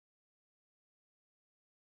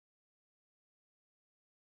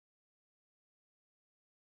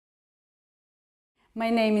My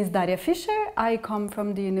name is Darja Fišer. I come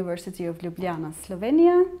from the University of Ljubljana,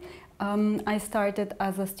 Slovenia. I started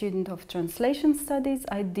as a student of translation studies.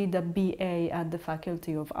 I did a BA at the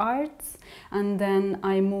Faculty of Arts, and then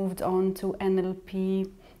I moved on to NLP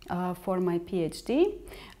for my PhD.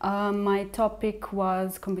 My topic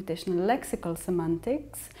was computational lexical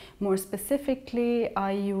semantics. More specifically,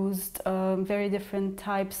 I used very different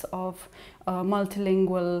types of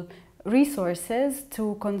multilingual resources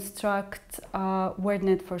to construct a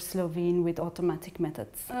WordNet for Slovene with automatic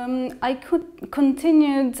methods. I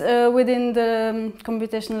continued within the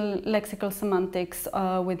computational lexical semantics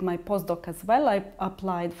with my postdoc as well. I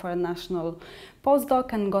applied for a national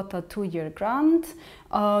postdoc and got a 2-year grant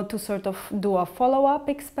to sort of do a follow-up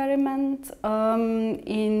experiment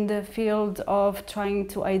in the field of trying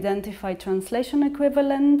to identify translation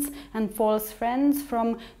equivalents and false friends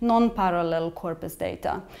from non-parallel corpus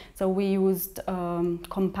data. So we used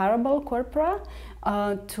comparable corpora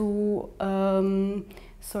to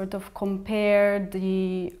sort of compare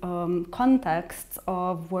the contexts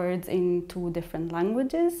of words in 2 different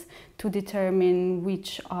languages to determine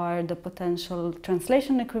which are the potential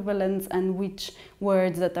translation equivalents and which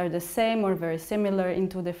words that are the same or very similar in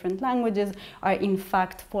 2 different languages are in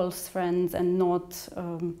fact false friends and not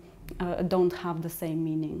don't have the same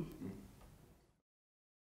meaning.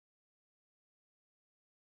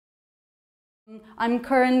 I'm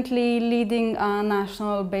currently leading a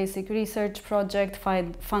national basic research project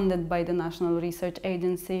funded by the National Research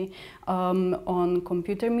Agency on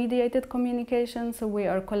computer-mediated communication. So we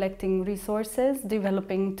are collecting resources,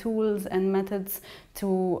 developing tools and methods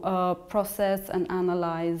to process and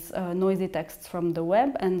analyze noisy texts from the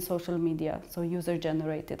web and social media, so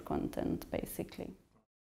user-generated content, basically.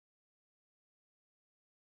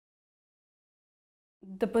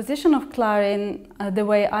 The position of CLARIN, the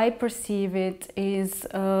way I perceive it, is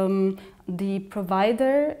the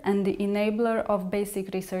provider and the enabler of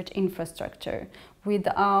basic research infrastructure.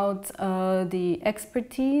 Without the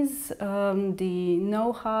expertise, the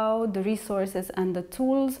know-how, the resources and the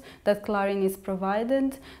tools that CLARIN is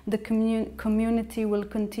provided, the community will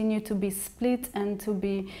continue to be split and to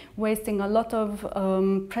be wasting a lot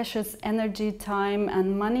of precious energy, time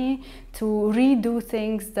and money to redo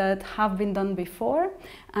things that have been done before.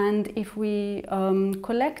 And if we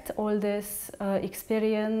collect all this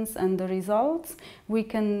experience and the results, we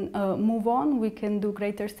can move on, we can do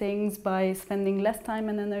greater things by spending less time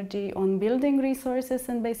and energy on building resources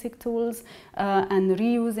and basic tools and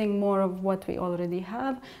reusing more of what we already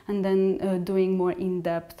have, and then doing more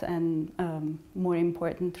in-depth and more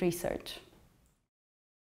important research.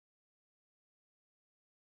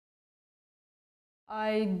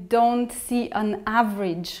 I don't see an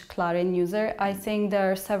average CLARIN user. I think there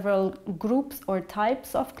are several groups or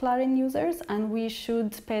types of CLARIN users, and we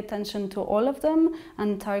should pay attention to all of them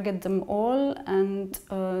and target them all and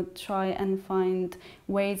try and find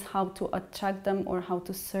ways how to attract them or how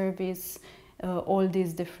to service all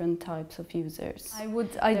these different types of users. I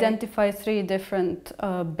would identify 3 different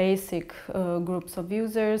basic groups of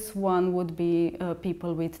users. One would be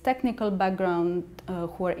people with technical background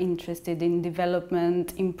who are interested in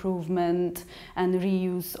development, improvement and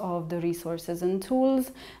reuse of the resources and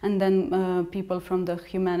tools. And then people from the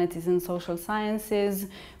humanities and social sciences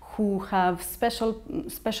who have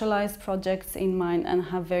specialized projects in mind and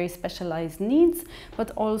have very specialized needs,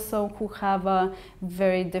 but also who have a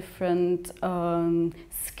very different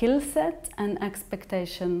skill set and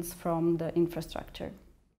expectations from the infrastructure.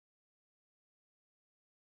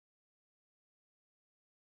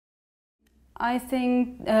 I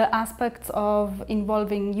think aspects of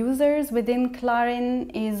involving users within CLARIN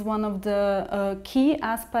is one of the key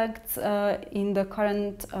aspects in the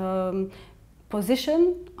current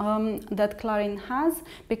position that CLARIN has,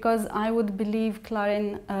 because I would believe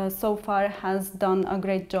CLARIN so far has done a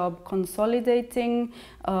great job consolidating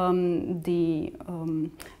the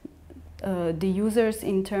users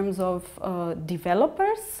in terms of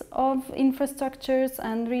developers of infrastructures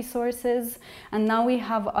and resources, and now we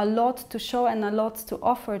have a lot to show and a lot to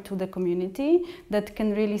offer to the community that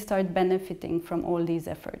can really start benefiting from all these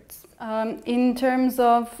efforts. In terms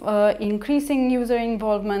of increasing user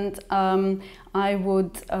involvement, I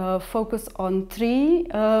would focus on 3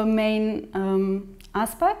 main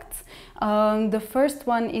aspects. The first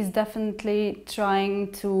one is definitely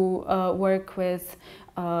trying to work with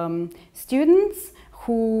students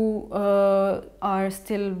who are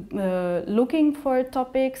still looking for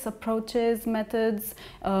topics, approaches, methods.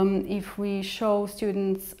 If we show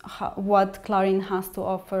students what CLARIN has to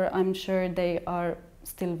offer, I'm sure they are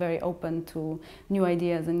still very open to new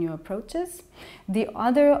ideas and new approaches. The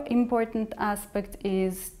other important aspect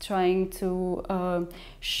is trying to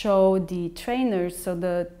show the trainers, so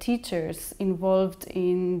the teachers involved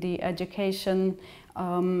in the education,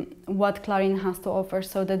 what CLARIN has to offer,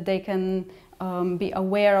 so that they can be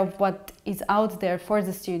aware of what is out there for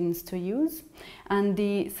the students to use. And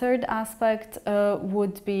the third aspect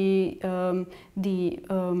would be the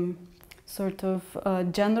sort of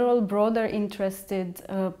general, broader interested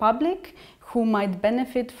public who might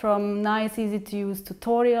benefit from nice, easy-to-use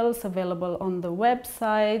tutorials available on the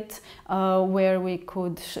website, where we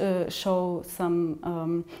could show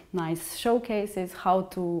some nice showcases, how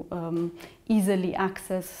to easily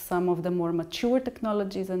access some of the more mature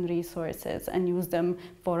technologies and resources and use them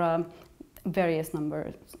for various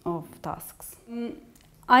numbers of tasks.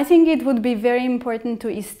 I think it would be very important to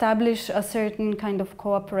establish a certain kind of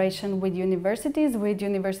cooperation with universities, with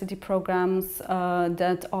university programs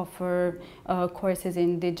that offer courses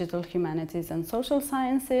in digital humanities and social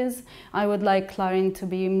sciences. I would like CLARIN to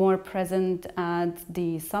be more present at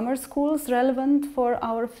the summer schools relevant for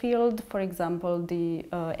our field, for example, the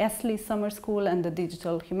ESLI summer school and the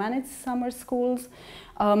digital humanities summer schools.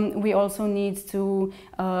 We also need to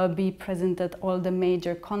be present at all the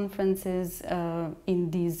major conferences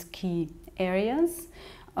in these key areas.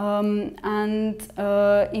 In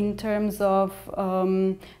terms of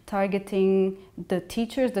targeting the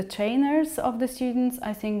teachers, the trainers of the students,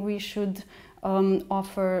 I think we should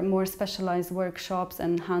offer more specialized workshops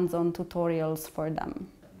and hands-on tutorials for them.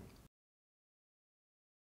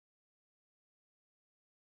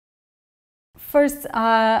 First,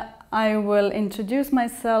 I will introduce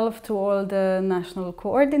myself to all the national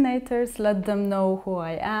coordinators, let them know who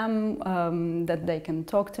I am, that they can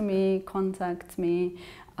talk to me, contact me.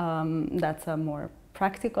 That's a more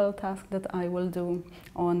practical task that I will do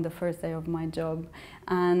on the first day of my job.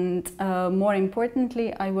 And more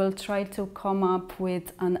importantly, I will try to come up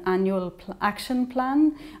with an annual action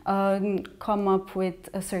plan, come up with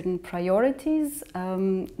certain priorities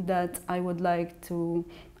that I would like to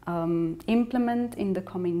implement in the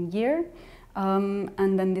coming year,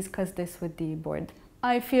 and then discuss this with the board.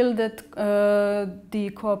 I feel that the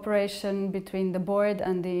cooperation between the board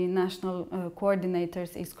and the national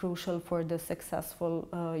coordinators is crucial for the successful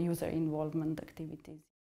user involvement activities.